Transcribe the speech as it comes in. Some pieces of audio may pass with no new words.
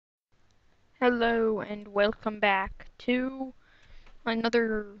Hello and welcome back to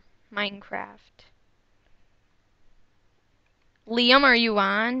another Minecraft. Liam, are you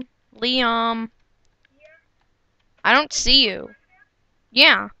on? Liam, I don't see you.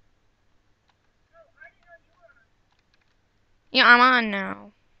 Yeah, yeah, I'm on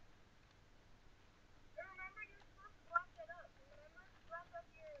now.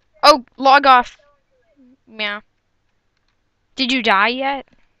 Oh, log off. Yeah. Did you die yet?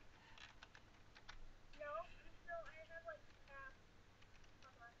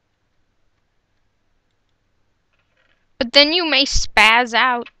 But then you may spaz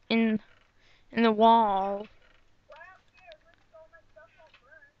out in the wall.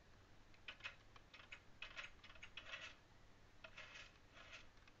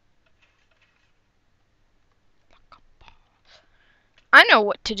 I know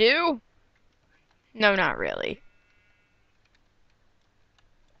what to do. No, not really.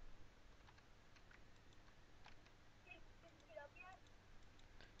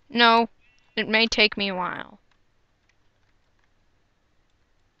 No, it may take me a while.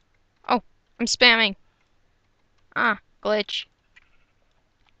 Oh, I'm spamming. Ah, glitch.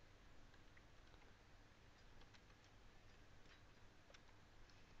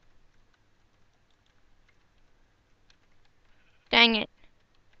 Dang it.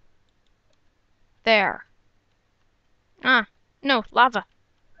 There. Ah, no, lava.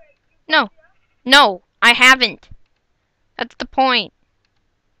 No, no, I haven't. That's the point.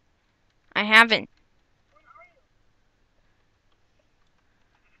 I haven't.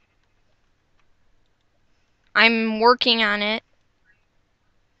 I'm working on it.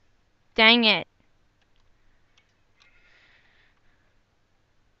 Dang it.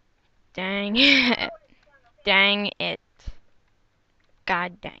 Dang it. Dang it.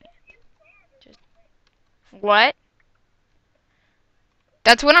 God dang it. Just what?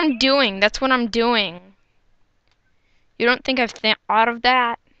 That's what I'm doing. That's what I'm doing. You don't think I've thought of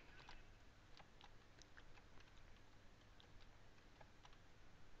that?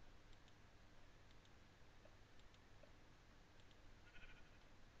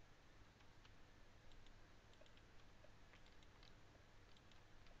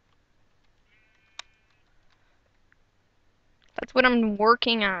 That's what I'm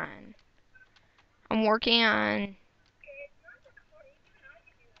working on. I'm working on.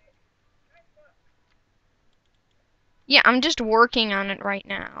 Yeah, I'm just working on it right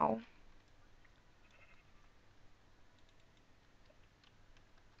now.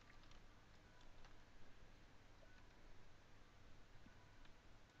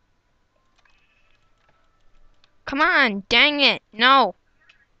 Come on, dang it. No.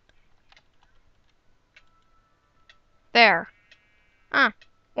 There. Ah,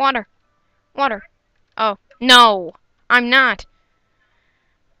 water. Water. Oh, no. I'm not.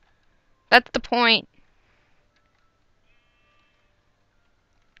 That's the point.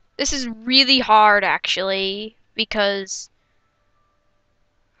 This is really hard, actually, because,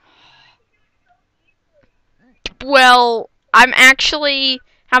 well, I'm actually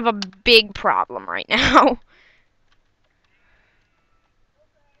have a big problem right now.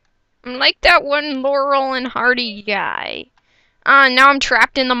 I'm like that one Laurel and Hardy guy. Ah, now I'm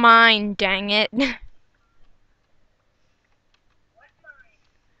trapped in the mine, dang it.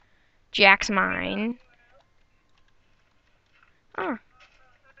 Jack's mine. Ah.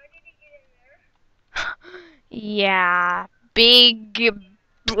 Yeah, big.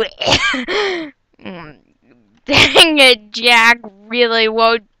 Mm, dang it, Jack really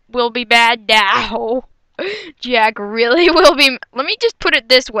will be bad now. Jack really will be. Let me just put it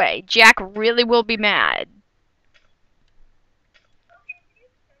this way: Jack really will be mad.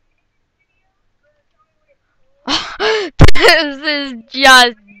 This is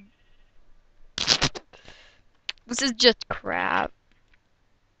just. This is just crap.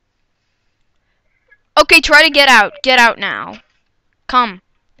 Okay, try to get out. Get out now. Come.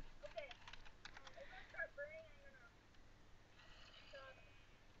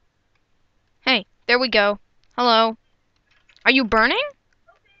 Hey, there we go. Hello. Are you burning?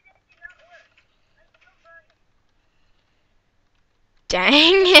 Dang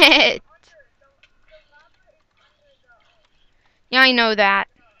it. Yeah, I know that.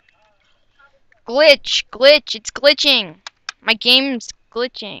 Glitch, glitch, it's glitching. My game's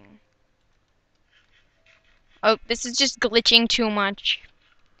glitching. Oh, this is just glitching too much.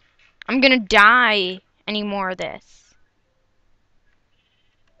 I'm gonna die any more of this.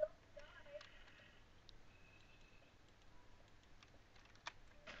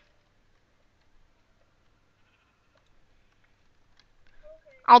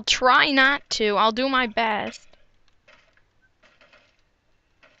 I'll try not to. I'll do my best.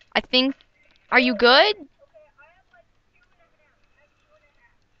 I think Are you good?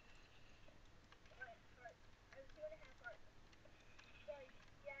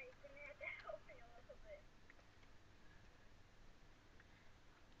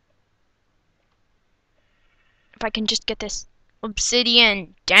 If I can just get this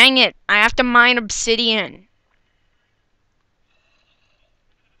obsidian. Dang it, I have to mine obsidian.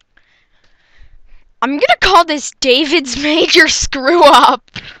 I'm gonna call this David's major screw up.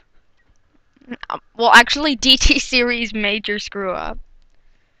 Well, actually, dtseery's major screw up.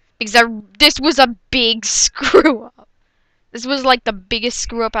 Because this was a big screw up. This was like the biggest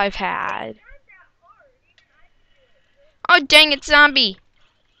screw up I've had. Oh, dang it, zombie.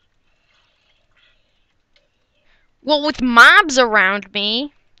 Well, with mobs around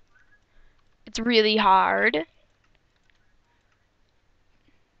me, it's really hard.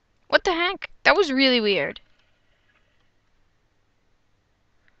 What the heck? That was really weird.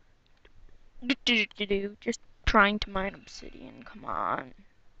 Just trying to mine obsidian, come on.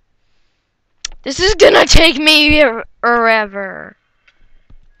 This is gonna take me forever.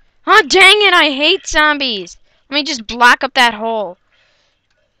 Oh, dang it, I hate zombies. Let me just block up that hole.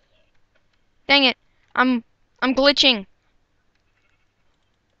 Dang it, I'm glitching.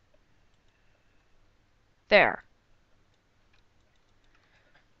 There.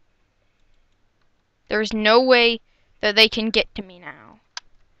 There's no way that they can get to me now.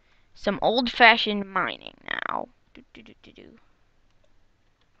 Some old-fashioned mining now.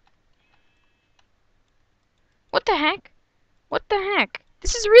 What the heck? What the heck?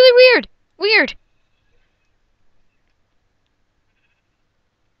 This is really weird. Weird.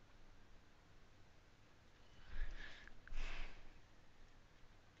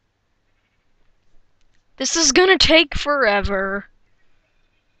 This is gonna take forever.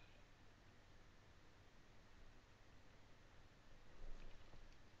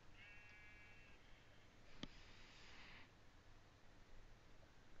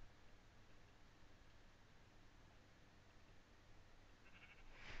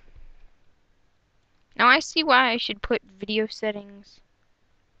 Now I see why I should put video settings.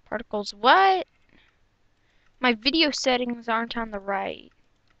 Particles. What? My video settings aren't on the right.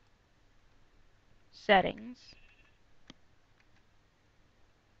 Settings.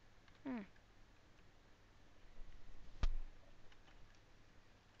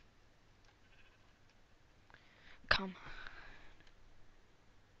 Come.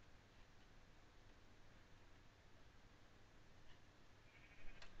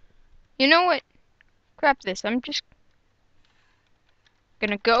 You know what? Crap this. I'm just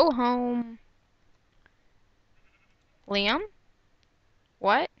gonna go home. Liam?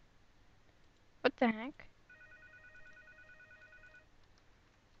 What? What the heck?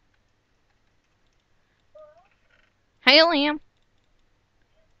 Hey, Liam.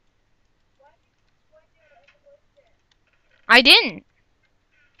 I didn't.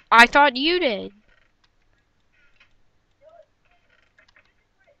 I thought you did.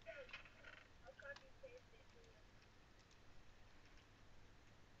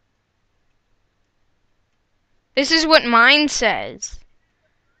 This is what mine says.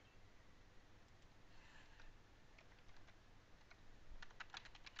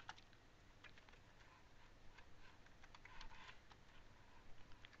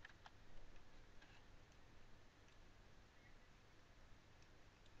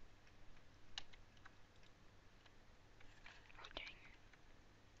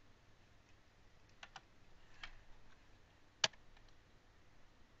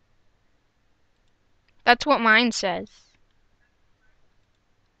 That's what mine says.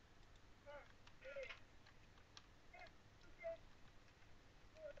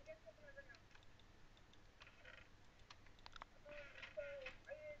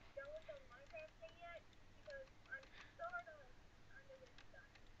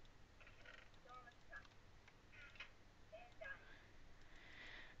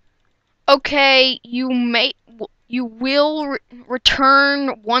 Okay, you will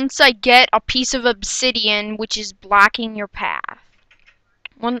return once I get a piece of obsidian which is blocking your path.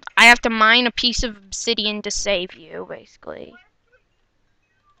 I have to mine a piece of obsidian to save you, basically.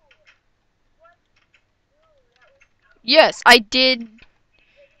 Yes, I did.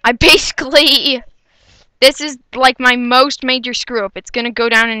 I basically... This is like my most major screw up. It's gonna go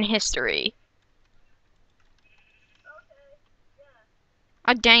down in history.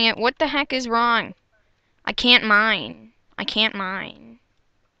 Oh, dang it. What the heck is wrong? I can't mine. I can't mine.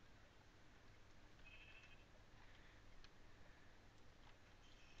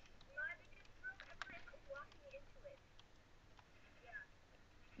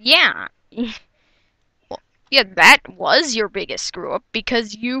 Yeah. Well, yeah, that was your biggest screw up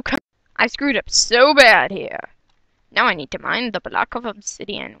because you I screwed up so bad here. Now I need to mine the block of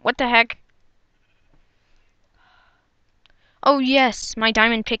obsidian. What the heck? Oh yes, my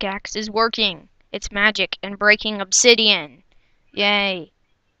diamond pickaxe is working. It's magic and breaking obsidian. Yay.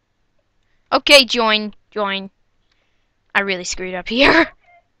 Okay, join. I really screwed up here.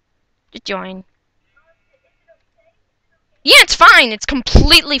 Just join. Yeah, it's fine. It's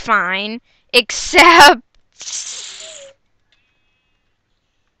completely fine. Except...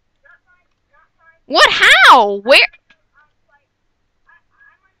 What? How? Where?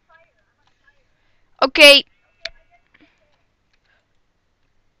 Okay.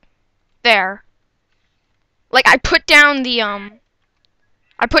 There. Like, I put down the,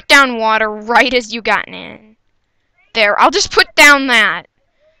 I put down water right as you got in. There. I'll just put down that.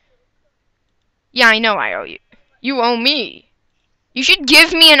 Yeah, I know I owe you. You owe me. You should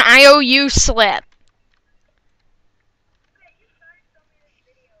give me an IOU slip.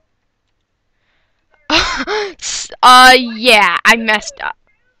 Yeah, I messed up.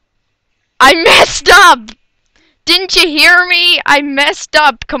 I messed up! Didn't you hear me? I messed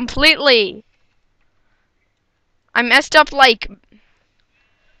up completely. I messed up like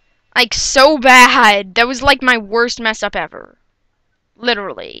so bad. That was like my worst mess up ever.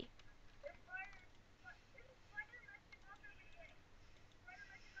 Literally.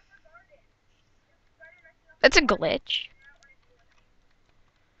 That's a glitch.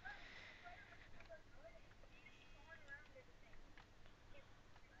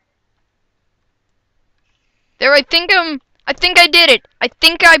 There, I think I did it. I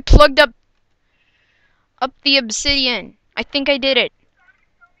think I plugged up the obsidian. I think I did it.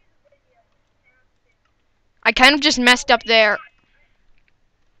 I kind of just messed up there.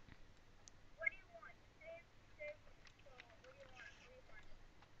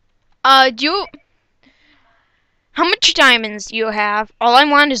 Do you... How much diamonds do you have? All I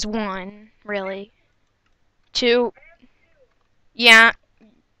want is one, really. Two. Yeah,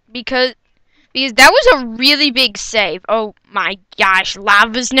 because that was a really big save. Oh my gosh,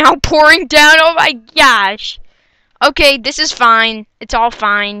 lava's now pouring down. Oh my gosh. Okay, this is fine. It's all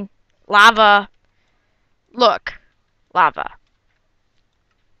fine. Lava. Look. Lava.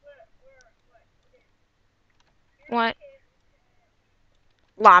 What?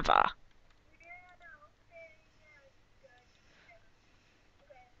 Lava.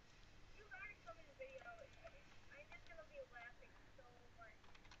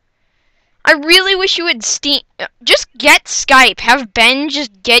 I really wish you would just get Skype. Have Ben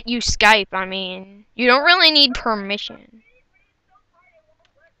just get you Skype. I mean, you don't really need permission.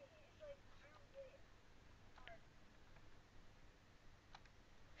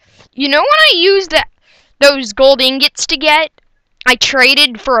 You know when I used those gold ingots to get? I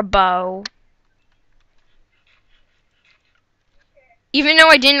traded for a bow. Even though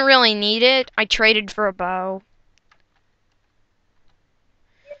I didn't really need it, I traded for a bow.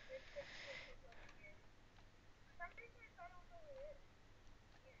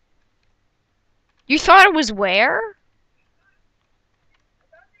 You thought it was where?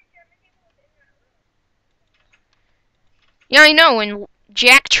 Yeah, I know, and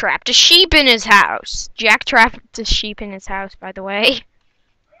Jack trapped a sheep in his house. Jack trapped a sheep in his house, by the way.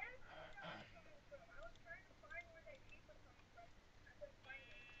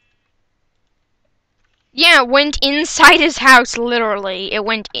 Yeah, it went inside his house, literally.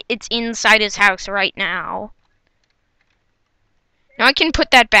 It's inside his house right now. Now I can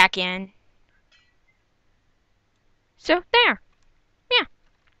put that back in. So, there. Yeah.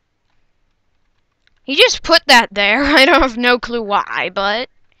 He just put that there. I don't have no clue why, but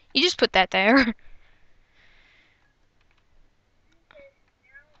he just put that there.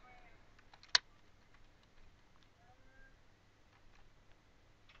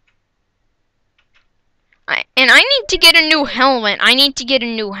 And I need to get a new helmet. I need to get a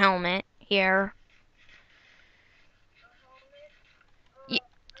new helmet here.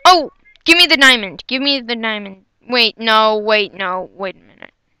 Oh, give me the diamond. Give me the diamond. Wait, no, wait a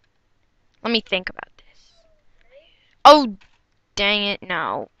minute. Let me think about this. Oh, dang it,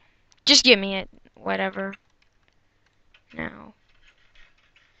 no. Just give me it. Whatever. No.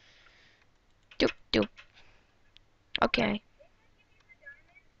 Doop. Okay.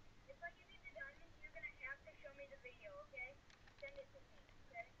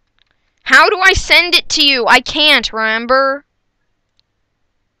 How do I send it to you? I can't, remember?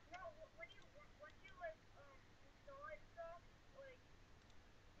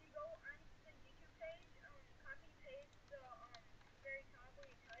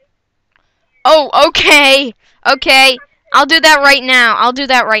 Oh, okay. Okay. I'll do that right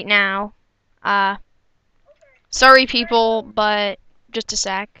now. Sorry people, but just a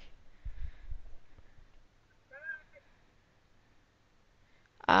sec.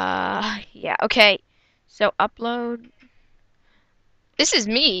 Yeah, okay. So upload. This is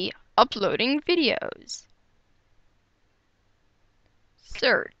me uploading videos.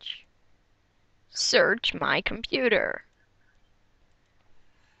 Search. Search my computer.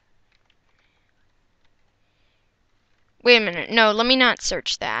 Wait a minute. No, let me not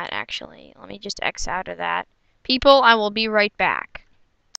search that, actually. Let me just X out of that. People, I will be right back.